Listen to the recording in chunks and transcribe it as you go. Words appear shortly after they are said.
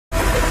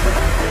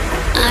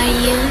Are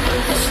you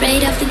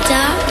afraid of the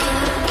dark?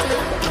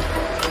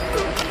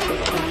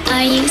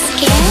 Are you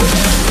scared?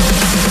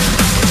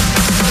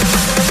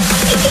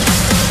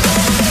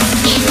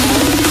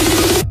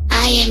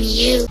 I am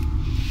you.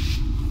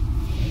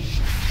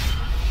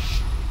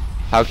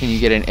 How can you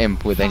get an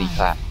imp with any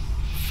class?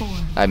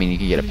 I mean, you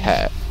can get a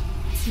pet.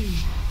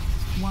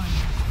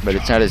 But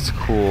it's not as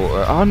cool.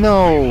 Or, oh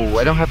no!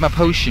 I don't have my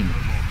potion.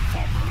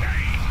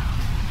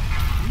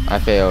 I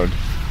failed.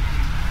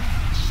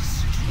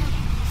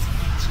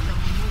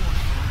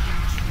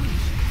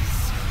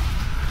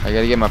 I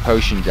gotta get my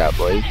potions out,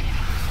 boys.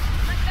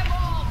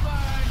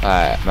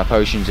 Alright, my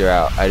potions are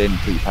out. I didn't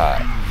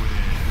pre-pot.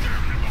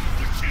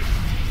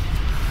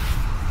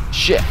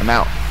 Shit, I'm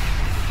out.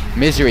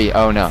 Misery.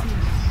 Oh no.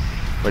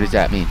 What does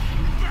that mean?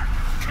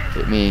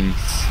 It means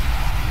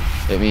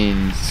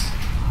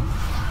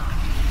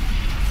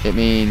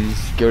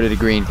go to the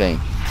green thing.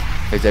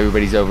 Because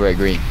everybody's over at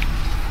green.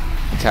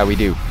 That's how we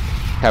do.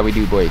 How we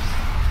do, boys.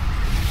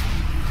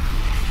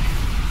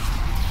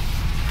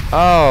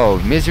 Oh,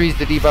 misery's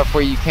the debuff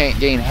where you can't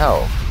gain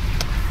health.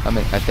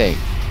 I think.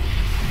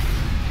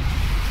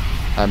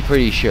 I'm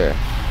pretty sure.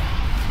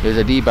 There's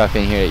a debuff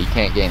in here that you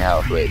can't gain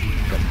health with.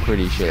 I'm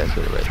pretty sure that's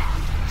what it was.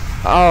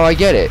 Oh, I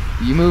get it.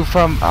 You move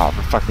from... Oh,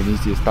 the fucking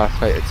easiest boss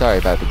fight. Sorry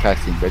about the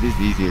cussing, but it's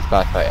the easiest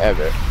boss fight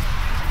ever.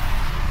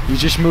 You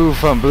just move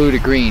from blue to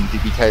green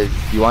because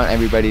you want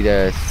everybody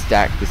to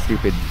stack the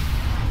stupid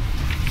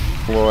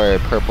floor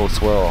purple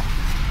swirl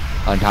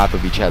on top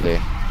of each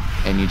other.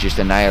 And you just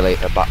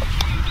annihilate a boss.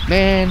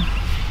 Man,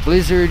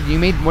 Blizzard, you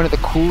made one of the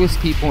coolest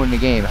people in the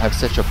game have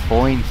such a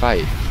boring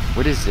fight.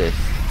 What is this?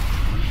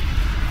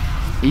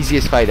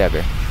 Easiest fight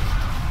ever.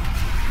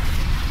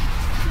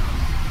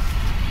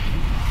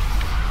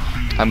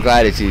 I'm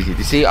glad it's easy.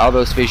 You see, all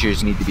those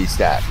fissures need to be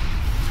stacked.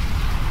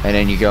 And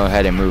then you go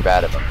ahead and move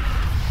out of them.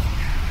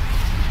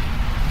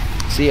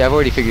 See, I've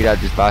already figured out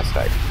this boss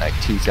fight in like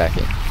 2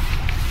 seconds.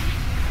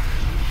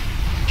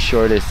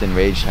 Shortest in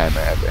rage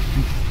timer ever.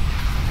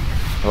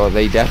 Well,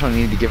 they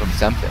definitely need to give him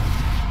something.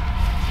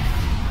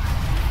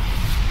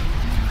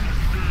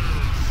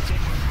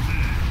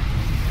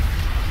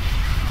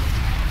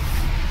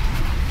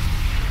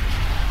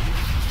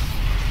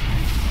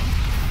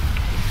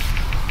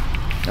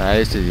 Nah,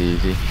 this is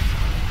easy.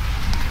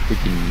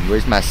 Freaking,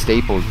 where's my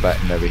staples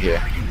button over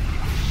here?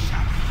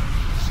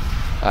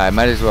 I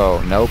might as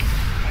well, nope.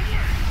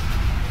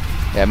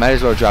 Yeah, I might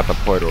as well drop a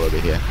portal over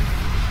here.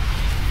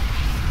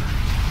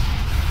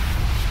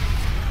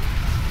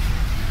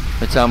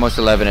 It's almost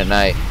 11 at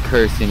night.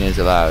 Cursing is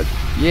allowed.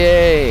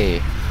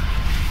 Yay!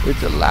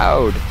 It's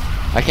allowed.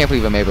 I can't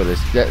believe I'm able to...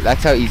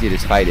 That's how easy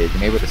this fight is.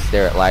 I'm able to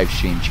stare at live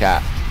stream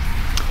chat.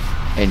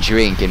 And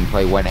drink and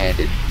play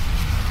one-handed.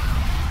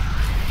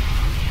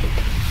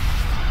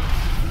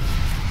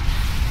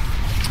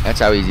 That's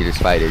how easy this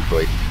fight is,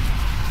 boys.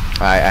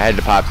 Alright, I had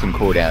to pop some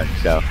cooldown,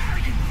 so.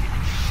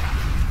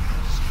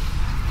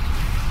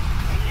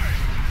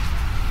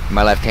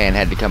 My left hand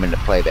had to come into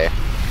play there.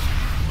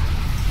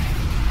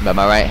 But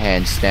my right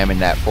hand spamming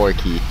that 4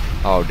 key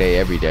all day,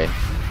 every day.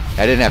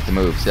 I didn't have to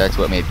move, so that's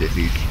what made this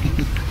easy.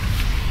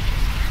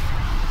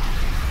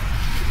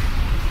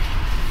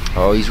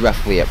 Oh, he's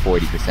roughly at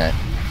 40%.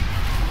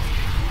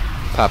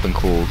 Popping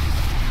cool.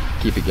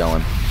 Keep it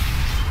going.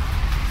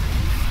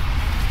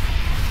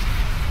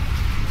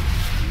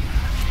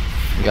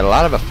 We got a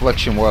lot of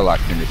Affliction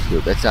Warlocks in this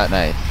group. That's not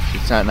nice.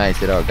 It's not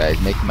nice at all, guys.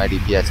 Making my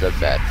DPS look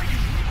bad.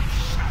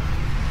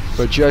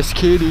 But just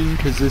kidding,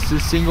 because this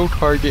is single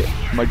target.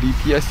 My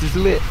DPS is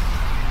lit.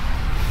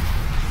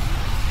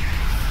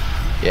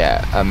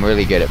 Yeah, I'm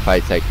really good at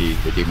fights like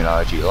these with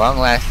Demonology.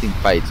 Long-lasting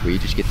fights where you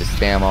just get to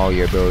spam all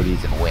your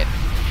abilities and win.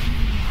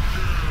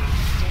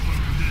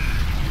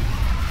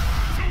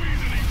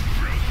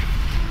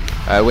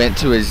 I went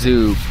to a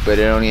zoo, but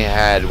it only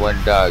had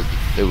one dog.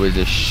 It was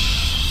a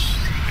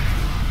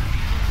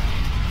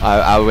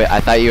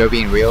I thought you were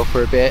being real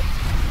for a bit,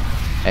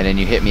 and then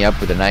you hit me up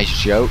with a nice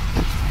joke,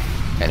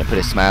 and it put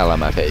a smile on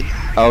my face.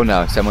 Oh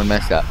no, someone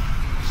messed up.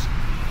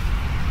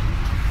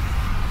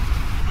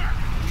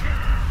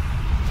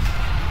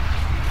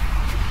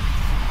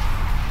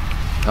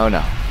 Oh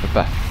no,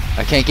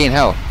 I can't gain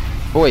health.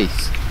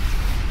 Boys,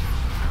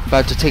 I'm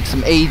about to take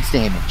some AIDS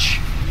damage.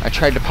 I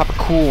tried to pop a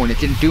cool and it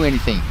didn't do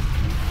anything.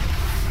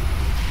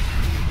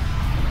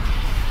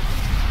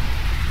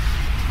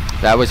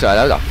 That was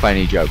a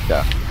funny joke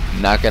though.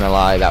 Not gonna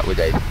lie, that was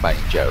a funny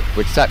joke.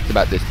 Which sucks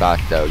about this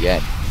boss though,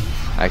 again.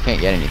 I can't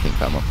get anything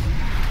from him.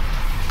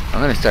 I'm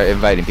gonna start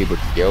inviting people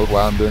to guild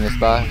while I'm doing this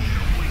boss.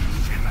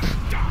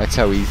 That's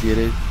how easy it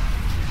is.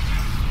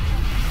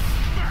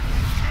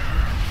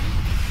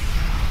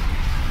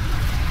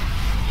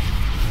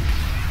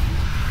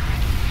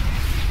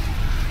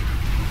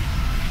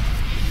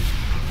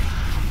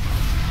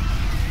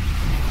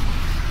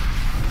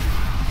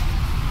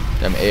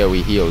 Them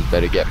AoE heals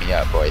better get me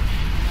up, boy.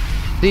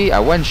 See, I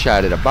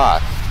one-shotted a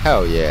boss.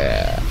 Hell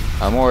yeah.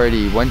 I'm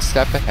already one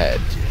step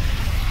ahead.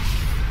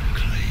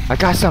 I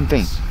got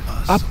something.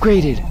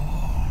 Upgraded.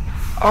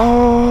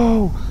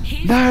 Oh,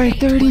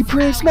 930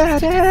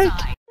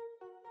 prismatic!